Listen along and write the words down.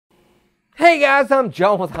Hey guys, I'm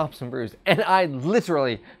John with Hops and Brews, and I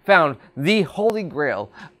literally found the holy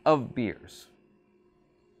grail of beers.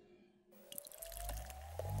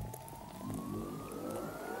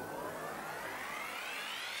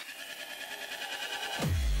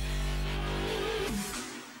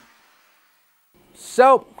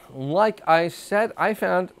 So, like I said, I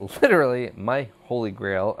found literally my holy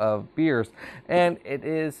grail of beers, and it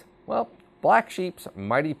is, well, Black Sheep's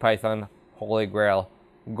Monty Python Holy Grail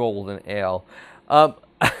Golden Ale.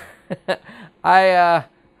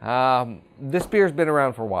 This beer's been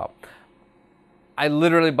around for a while. I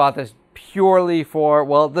literally bought this purely for,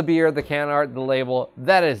 well, the beer, the can art, the label.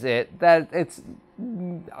 That is it. I'm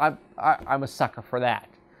a sucker for that.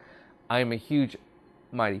 I'm a huge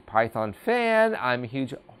Monty Python fan. I'm a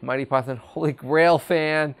huge Monty Python Holy Grail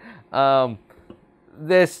fan.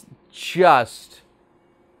 This just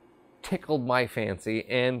tickled my fancy,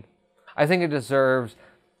 and I think it deserves,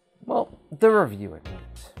 well, the review it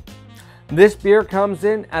needs. This beer comes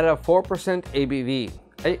in at a 4% ABV,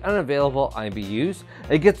 8 unavailable IBUs.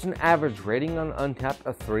 It gets an average rating on Untappd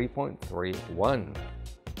of 3.31.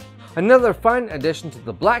 Another fine addition to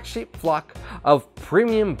the Black Sheep flock of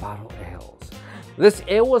premium bottle ales. This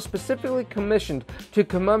ale was specifically commissioned to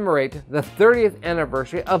commemorate the 30th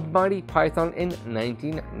anniversary of Monty Python in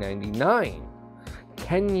 1999.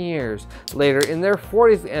 10 years later, in their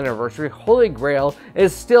 40th anniversary, Holy Grail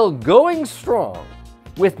is still going strong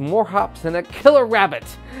with more hops than a killer rabbit.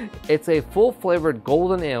 It's a full-flavored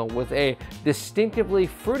golden ale with a distinctively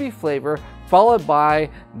fruity flavor, followed by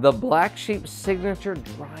the Black Sheep signature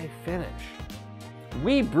dry finish.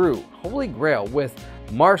 We brew Holy Grail with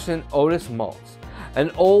Marson Otis malts, an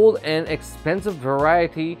old and expensive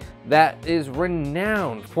variety that is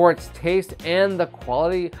renowned for its taste and the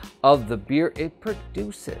quality of the beer it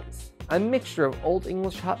produces. A mixture of Old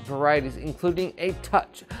English hop varieties, including a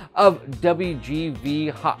touch of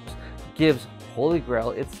WGV hops, gives Holy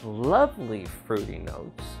Grail its lovely fruity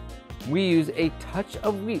notes. We use a touch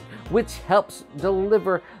of wheat, which helps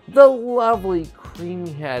deliver the lovely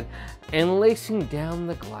creamy head and lacing down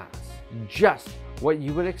the glass. Just what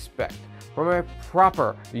you would expect from a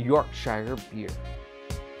proper Yorkshire beer.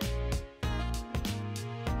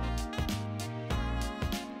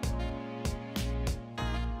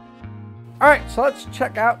 Alright, so let's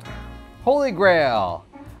check out Holy Grail,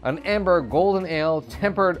 an amber golden ale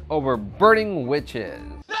tempered over burning witches.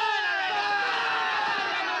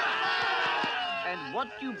 And what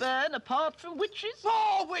do you burn apart from witches?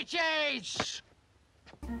 More witches!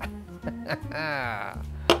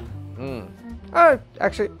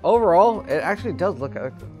 Actually, overall, it actually does look like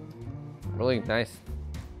a really nice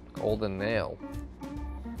golden ale.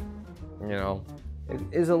 You know, it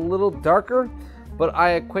is a little darker, but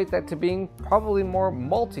I equate that to being probably more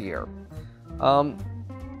maltier,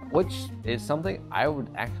 which is something I would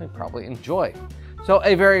actually probably enjoy. So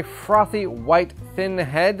a very frothy, white, thin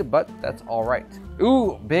head, but that's all right.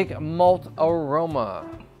 Ooh, big malt aroma.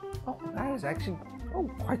 Oh, that is actually,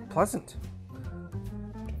 quite pleasant.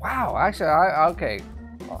 Wow, actually, okay.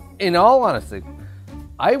 In all honesty,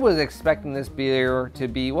 I was expecting this beer to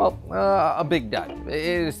be, well, a big dud.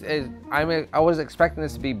 I was expecting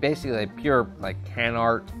this to be basically a pure, like, can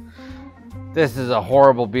art. This is a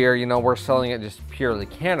horrible beer, you know, we're selling it just purely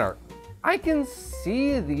can art. I can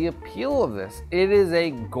see the appeal of this. It is a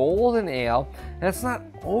golden ale, and it's not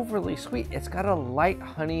overly sweet. It's got a light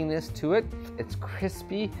honeyness to it. It's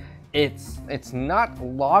crispy. It's not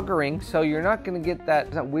lagering, so you're not gonna get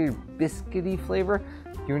that weird biscuity flavor.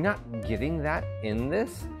 You're not getting that in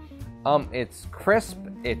this. It's crisp,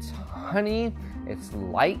 it's honey, it's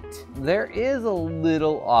light. There is a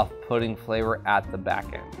little off-putting flavor at the back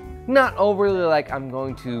end. Not overly like I'm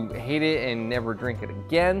going to hate it and never drink it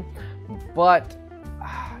again, but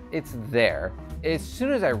it's there. As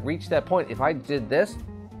soon as I reach that point, if I did this,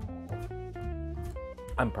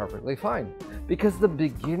 I'm perfectly fine. Because the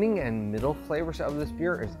beginning and middle flavors of this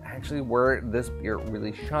beer is actually where this beer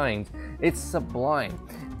really shines. It's sublime.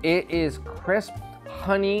 It is crisp,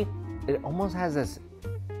 honey. It almost has this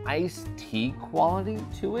iced tea quality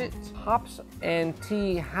to it. Hops and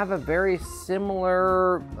tea have a very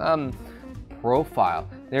similar profile.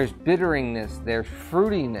 There's bitteriness, there's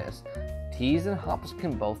fruitiness. Teas and hops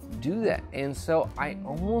can both do that. And so I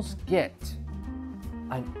almost get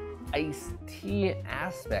an iced tea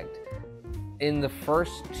aspect in the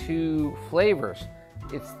first two flavors.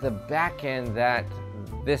 It's the back end that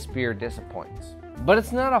this beer disappoints. But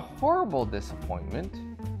it's not a horrible disappointment.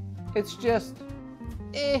 It's just,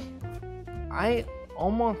 I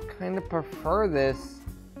almost kind of prefer this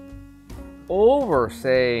over,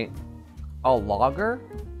 say, a lager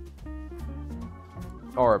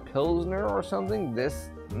or a Pilsner or something, this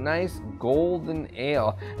nice golden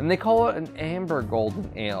ale. And they call it an amber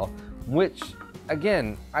golden ale, which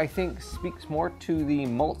again, I think speaks more to the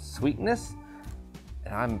malt sweetness,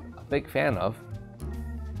 and I'm a big fan of.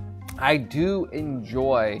 I do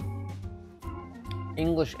enjoy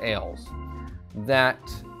English ales that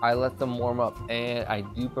I let them warm up, and I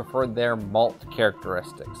do prefer their malt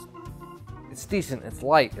characteristics. It's decent, it's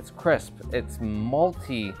light, it's crisp, it's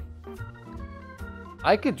malty.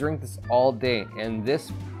 I could drink this all day, and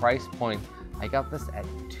this price point, I got this at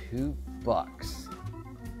 $2.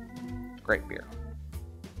 Great beer.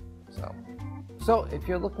 So if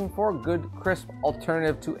you're looking for a good crisp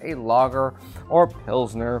alternative to a lager or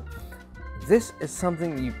Pilsner, this is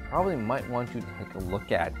something you probably might want to take a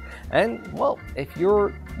look at. And well, if you're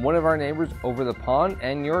one of our neighbors over the pond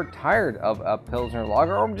and you're tired of a Pilsner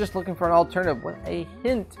lager, or just looking for an alternative with a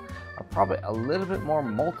hint of probably a little bit more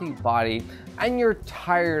malty body, and you're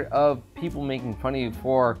tired of people making fun of you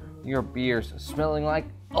for your beers smelling like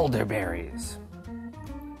elderberries,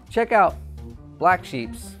 check out Black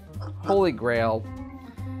Sheep's Holy Grail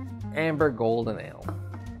Amber Golden Ale.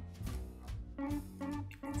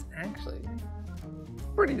 It's actually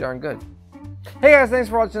pretty darn good. Hey guys, thanks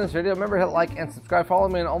for watching this video. Remember to hit like and subscribe. Follow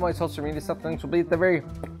me on all my social media stuff. Links will be at the very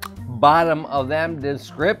bottom of them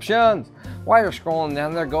descriptions. While you're scrolling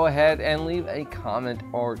down there, go ahead and leave a comment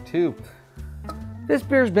or two. This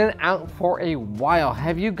beer's been out for a while.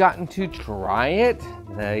 Have you gotten to try it?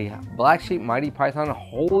 The Black Sheep Monty Python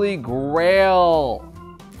Holy Grail.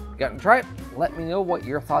 Gotten to try it? Let me know what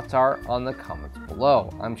your thoughts are on the comments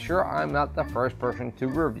below. I'm sure I'm not the first person to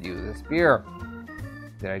review this beer.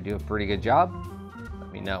 Did I do a pretty good job?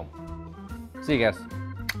 Let me know. See you guys.